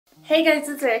Hey guys,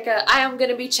 it's Erika. I am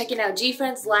going to be checking out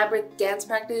GFRIEND's Labyrinth dance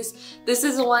practice. This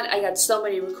is the one I got so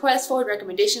many requests for and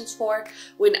recommendations for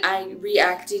when I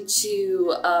reacted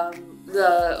to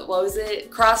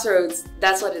Crossroads.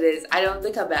 That's what it is. I don't have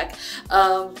the comeback.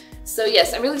 So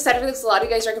yes, I'm really excited for this. A lot of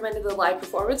you guys recommended the live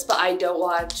performance, but I do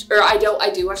watch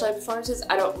live performances.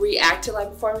 I don't react to live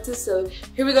performances. So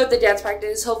here we go with the dance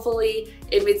practice. Hopefully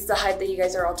it meets the hype that you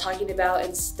guys are all talking about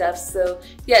and stuff. So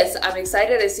yes, I'm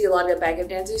excited. I see a lot of backup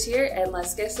dancers here, and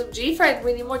let's get some GFRIEND.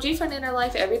 We need more GFRIEND in our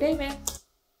life every day, man.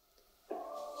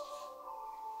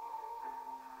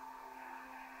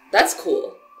 That's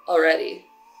cool already.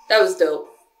 That was dope.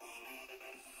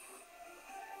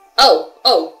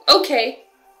 Oh, okay.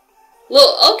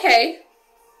 Well, okay.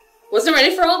 Wasn't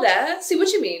ready for all that. See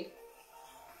what you mean.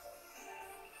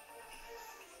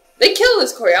 They kill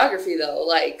this choreography though,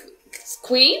 like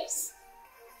queens.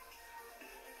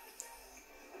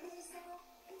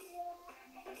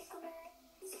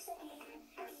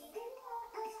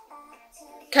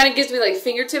 Kind of gives me like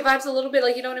fingertip vibes a little bit,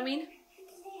 like, you know what I mean?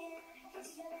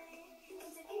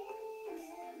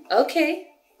 Okay.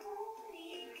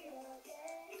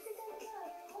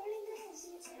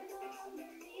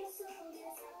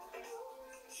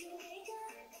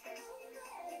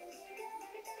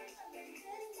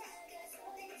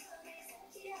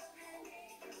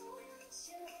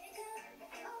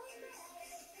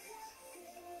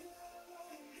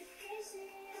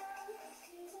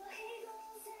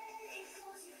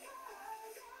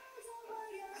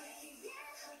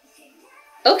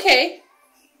 Okay.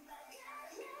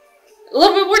 A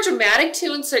little bit more dramatic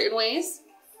too in certain ways.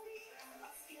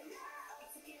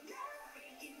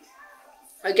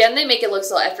 Again, they make it look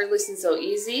so effortless and so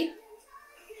easy.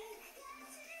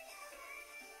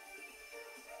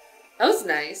 That was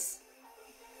nice.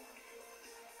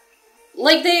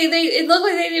 Like it looked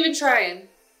like they didn't even trying.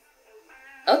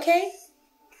 Okay.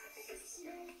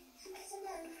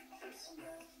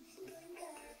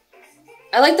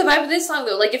 I like the vibe of this song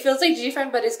though. Like it feels like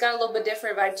GFRIEND, but it's got a little bit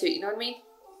different vibe to it. You know what I mean?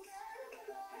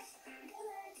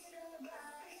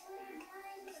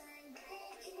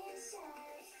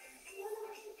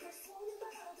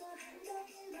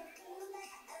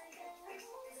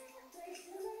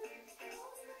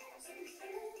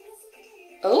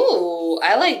 Oh,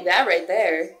 I like that right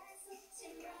there.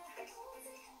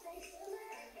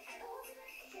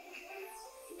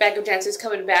 Backup dancers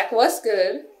coming back. What's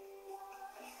good?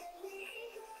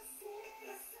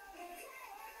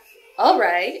 All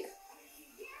right.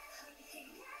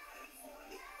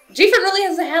 GFRIEND really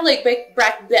hasn't had like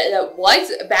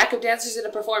backup dancers in a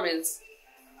performance.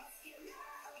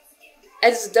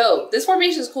 It's dope. This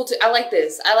formation is cool too. I like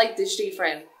this. I like this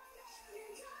GFRIEND.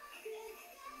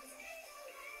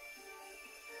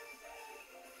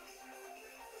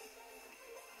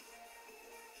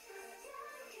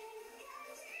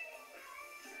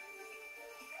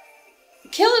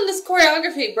 Killing this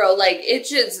choreography, bro. Like it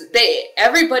just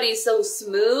everybody's so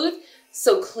smooth,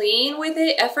 so clean with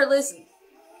it, effortless.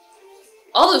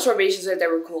 All those formations right there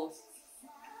were cool.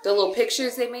 The little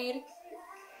pictures they made.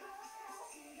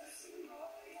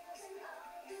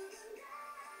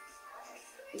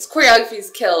 This choreography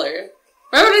is killer.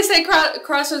 Remember when I said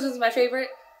Crossroads was my favorite?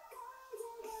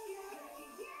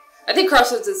 I think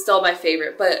Crossroads is still my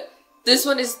favorite, but this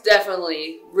one is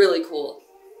definitely really cool.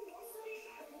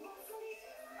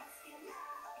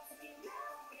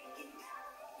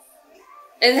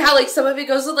 And how like some of it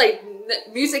goes with like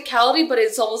musicality, but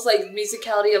it's almost like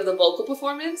musicality of the vocal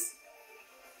performance.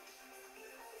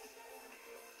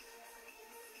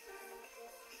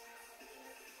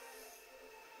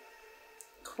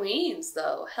 Queens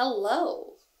though, hello.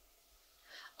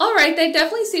 Alright, I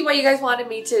definitely see why you guys wanted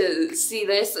me to see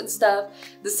this and stuff.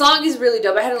 The song is really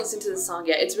dope. I hadn't listened to the song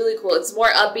yet. It's really cool. It's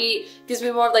more upbeat. Gives me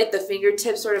more of like the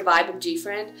fingertip sort of vibe of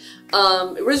GFRIEND.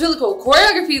 It was really cool.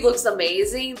 Choreography looks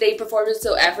amazing. They performed it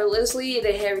so effortlessly.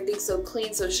 They had everything so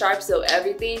clean, so sharp, so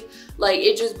everything. Like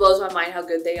it just blows my mind how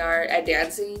good they are at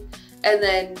dancing. And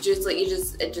then just like it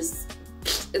just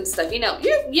and stuff, you know,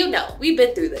 we've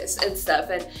been through this and stuff,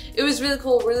 and it was really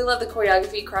cool. Really love the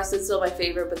choreography. Cross is still my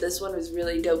favorite, but this one was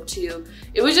really dope too.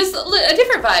 It was just a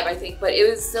different vibe, I think, but it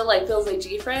was still like feels like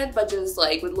GFRIEND, but just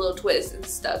like with little twists and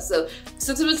stuff. So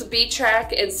since it was a beat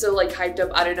track and so like hyped up,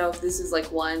 I don't know if this is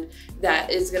like one that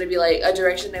is gonna be like a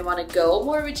direction they want to go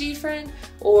more with GFRIEND,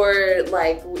 or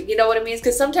like, you know what I mean?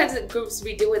 Because sometimes the groups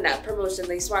be doing that promotion.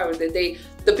 They smart with it.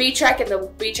 The beat track and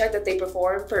the beat track that they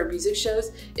perform for music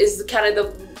shows is kind of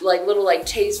the like little like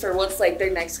taste for what's like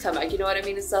their next comeback, you know what I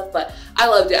mean, and stuff. But I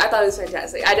loved it. I thought it was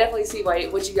fantastic. I definitely see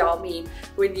what y'all mean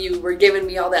when you were giving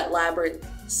me all that Labyrinth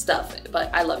stuff,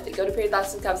 but I loved it. Go to period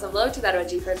thoughts and comments down below. Check that out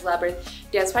at GFRIEND Labyrinth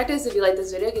dance practice. If you like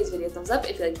this video, give this video a thumbs up.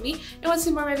 If you like me and want to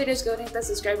see more of my videos, go and hit that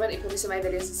subscribe button. If you miss my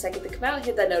videos the second they come out,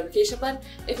 hit that notification button.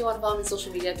 If you want to follow me on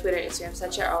social media, Twitter, Instagram,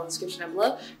 Snapchat, are all in the description down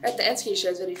below. Or at the end, so you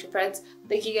share this video with your friends.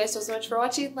 Thank you guys so much for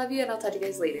watching. Love you, and I'll talk to you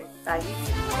guys later.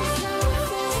 Bye.